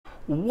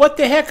What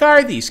the heck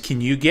are these?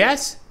 Can you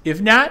guess?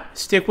 If not,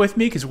 stick with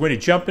me because we're going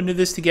to jump into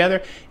this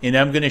together and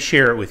I'm going to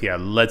share it with you.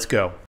 Let's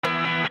go.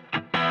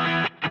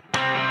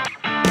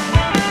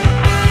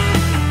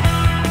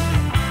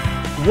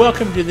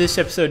 Welcome to this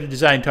episode of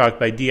Design Talk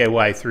by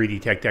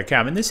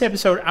DIY3DTech.com. In this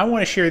episode, I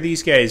want to share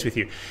these guys with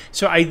you.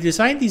 So I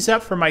designed these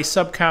up for my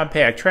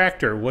subcompact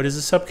tractor. What is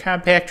a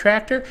subcompact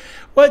tractor?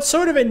 Well, it's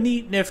sort of a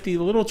neat, nifty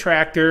little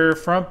tractor,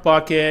 front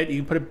bucket.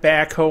 You can put a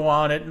backhoe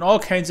on it and all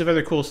kinds of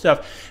other cool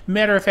stuff.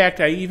 Matter of fact,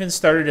 I even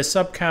started a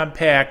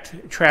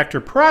subcompact tractor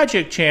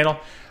project channel.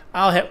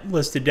 I'll have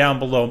listed down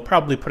below and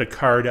probably put a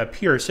card up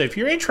here. So if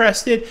you're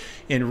interested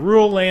in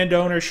rural land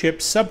ownership,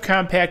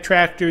 subcompact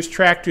tractors,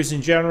 tractors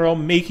in general,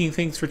 making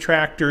things for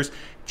tractors,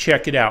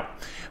 check it out.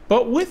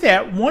 But with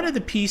that, one of the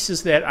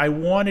pieces that I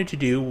wanted to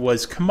do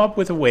was come up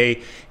with a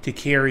way to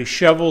carry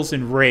shovels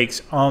and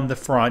rakes on the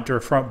front or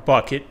front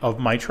bucket of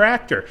my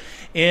tractor.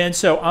 And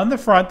so on the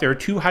front, there are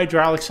two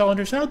hydraulic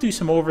cylinders. And I'll do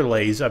some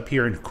overlays up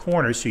here in the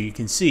corner so you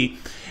can see.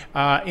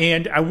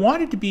 And I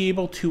wanted to be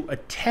able to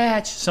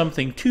attach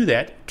something to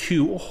that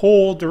to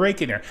hold the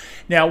rake in there.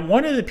 Now,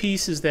 one of the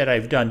pieces that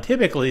I've done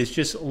typically is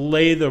just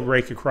lay the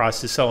rake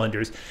across the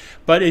cylinders.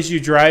 But as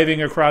you're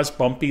driving across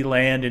bumpy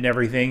land and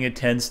everything, it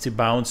tends to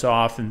bounce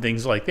off and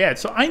things like that.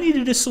 So I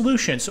needed a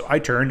solution. So I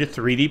turned to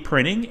 3D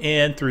printing,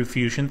 and through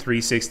Fusion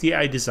 360,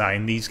 I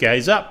designed these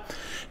guys up.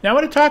 Now I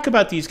want to talk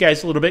about these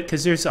guys a little bit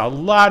because there's a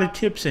lot of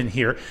tips in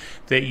here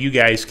that you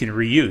guys can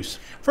reuse.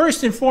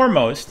 First and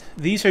foremost,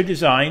 these are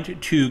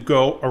designed to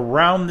go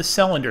around the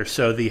cylinder.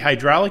 So the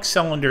hydraulic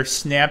cylinder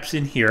snaps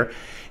in here,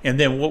 and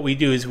then what we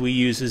do is we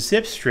use a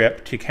zip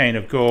strip to kind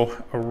of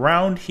go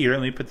around here.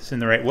 Let me put this in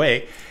the right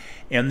way.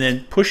 And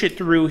then push it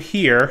through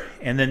here,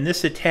 and then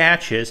this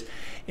attaches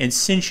and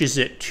cinches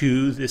it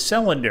to the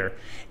cylinder.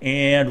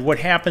 And what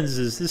happens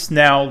is this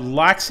now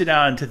locks it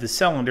onto the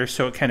cylinder,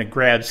 so it kind of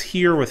grabs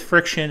here with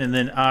friction and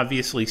then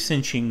obviously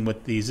cinching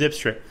with the zip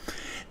strip.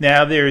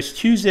 Now there's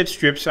two zip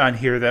strips on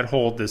here that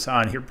hold this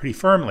on here pretty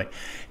firmly.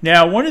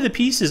 Now one of the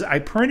pieces, I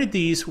printed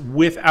these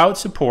without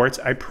supports.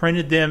 I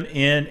printed them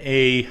in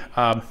a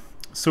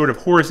sort of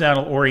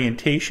horizontal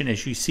orientation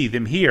as you see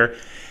them here.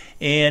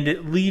 And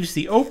it leaves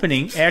the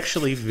opening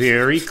actually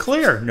very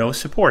clear, no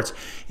supports.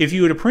 If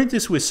you were to print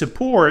this with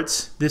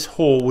supports, this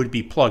hole would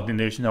be plugged and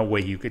there's no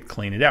way you could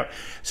clean it out.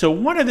 So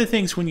one of the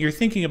things when you're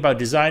thinking about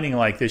designing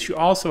like this, you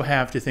also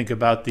have to think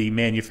about the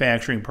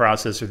manufacturing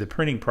process or the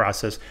printing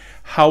process.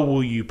 How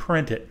will you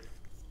print it?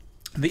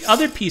 The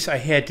other piece I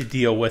had to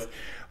deal with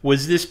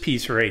was this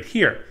piece right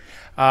here.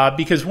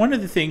 Because one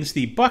of the things,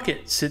 the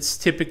bucket sits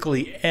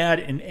typically at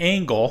an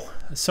angle,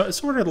 so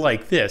sort of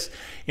like this.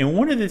 And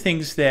one of the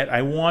things that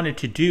I wanted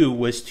to do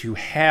was to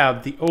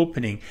have the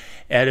opening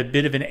at a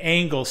bit of an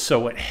angle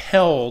so it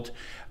held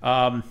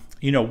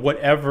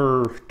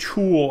whatever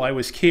tool I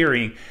was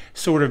carrying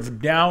sort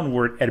of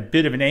downward at a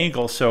bit of an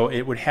angle so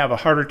it would have a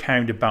harder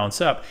time to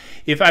bounce up.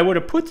 If I would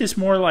have put this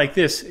more like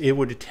this, it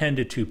would have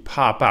tended to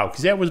pop out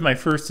because that was my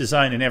first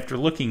design, and after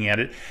looking at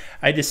it,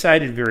 I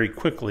decided very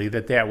quickly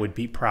that that would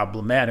be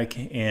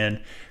problematic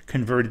and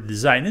converted the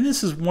design. And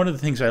this is one of the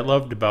things I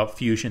loved about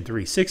Fusion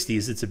 360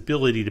 is its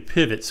ability to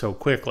pivot so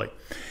quickly.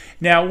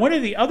 Now, one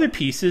of the other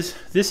pieces,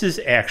 this is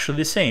actually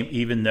the same,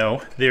 even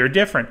though they're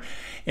different.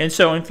 And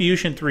so in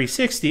Fusion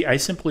 360, I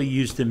simply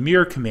used the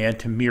mirror command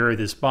to mirror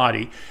this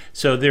body.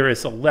 So there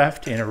is a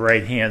left and a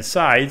right-hand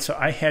side, so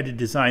I had to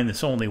design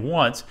this only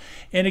once.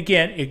 And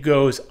again, it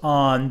goes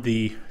on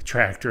the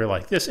tractor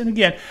like this. And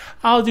again,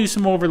 I'll do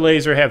some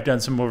overlays or have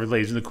done some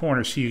overlays in the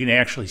corner so you can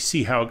actually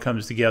see how it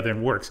comes together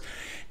and works.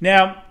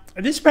 Now,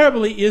 this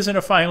probably isn't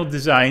a final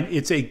design.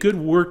 It's a good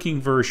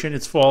working version.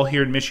 It's fall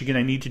here in Michigan.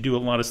 I need to do a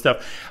lot of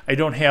stuff. I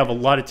don't have a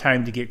lot of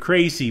time to get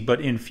crazy, but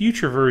in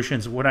future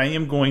versions, what I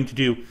am going to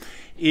do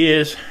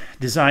is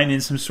design in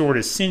some sort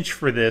of cinch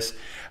for this.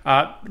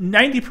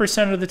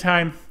 90% of the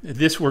time,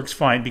 this works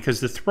fine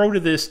because the throat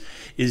of this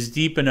is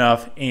deep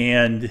enough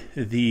and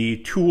the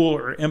tool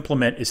or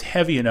implement is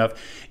heavy enough,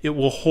 it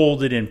will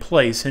hold it in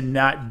place and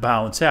not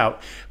bounce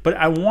out. But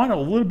I want a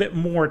little bit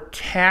more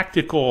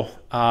tactical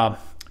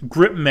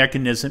grip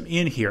mechanism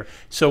in here.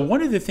 So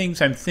one of the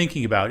things I'm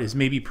thinking about is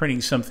maybe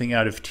printing something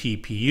out of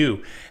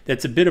TPU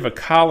that's a bit of a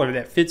collar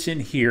that fits in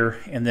here,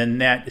 and then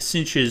that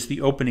cinches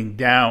the opening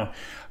down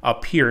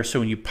up here. So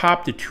when you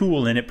pop the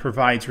tool in, it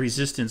provides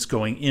resistance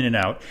going in and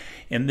out,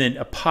 and then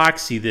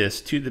epoxy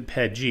this to the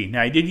PETG.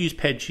 Now I did use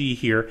PETG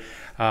here,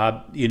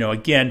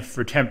 again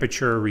for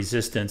temperature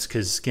resistance,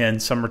 because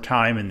again,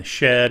 summertime in the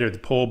shed or the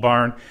pole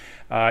barn,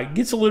 it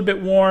gets a little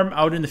bit warm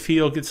out in the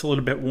field, gets a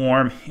little bit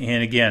warm,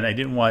 and again, I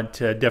didn't want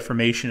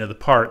deformation of the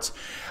parts.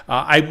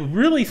 I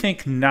really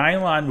think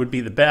nylon would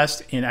be the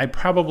best, and I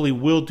probably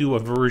will do a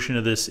version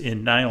of this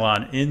in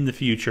nylon in the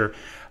future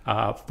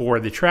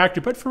for the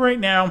tractor. But for right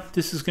now,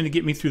 this is going to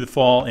get me through the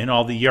fall and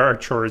all the yard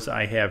chores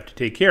I have to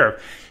take care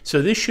of.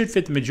 So this should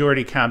fit the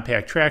majority of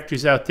compact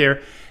tractors out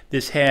there.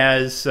 This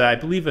has, I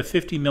believe, a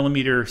 50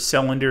 millimeter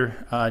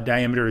cylinder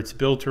diameter it's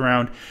built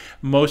around.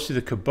 Most of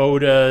the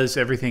Kubotas,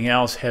 everything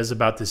else has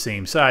about the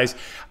same size.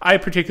 I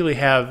particularly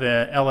have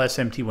LS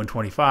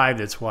MT125,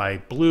 that's why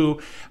blue.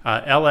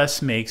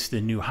 LS makes the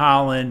New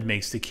Holland,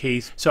 makes the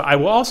case. So I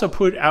will also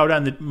put out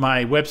on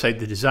my website,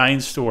 the design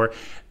store,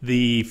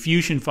 the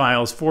fusion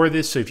files for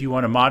this. So if you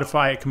want to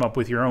modify it, come up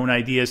with your own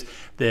ideas,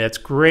 that's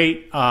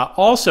great.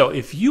 Also,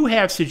 if you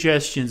have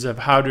suggestions of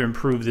how to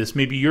improve this,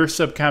 maybe you're a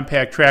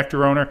subcompact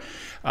tractor owner,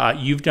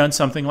 you've done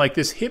something like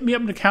this, hit me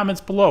up in the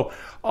comments below.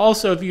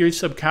 Also, if you're a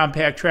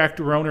subcompact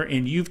tractor owner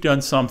and you've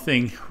done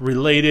something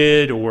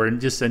related or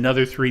just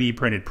another 3D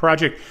printed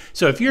project.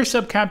 So if you're a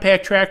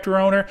subcompact tractor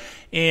owner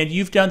and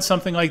you've done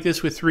something like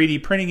this with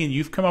 3D printing and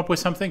you've come up with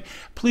something,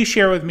 please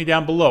share with me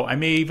down below. I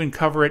may even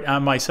cover it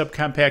on my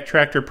Subcompact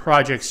Tractor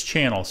Projects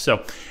channel.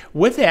 So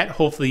with that,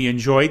 hopefully you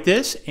enjoyed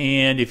this.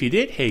 And if you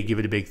did, hey, give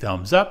it a big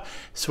thumbs up.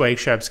 Swag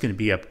Shop's going to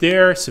be up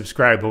there.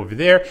 Subscribe over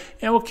there.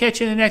 And we'll catch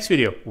you in the next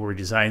video where we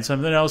design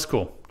something else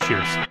cool.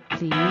 Cheers.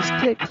 Please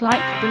click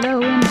like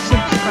below and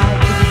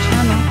subscribe to the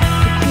channel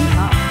to keep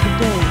up to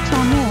date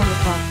on all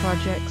of our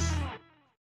projects.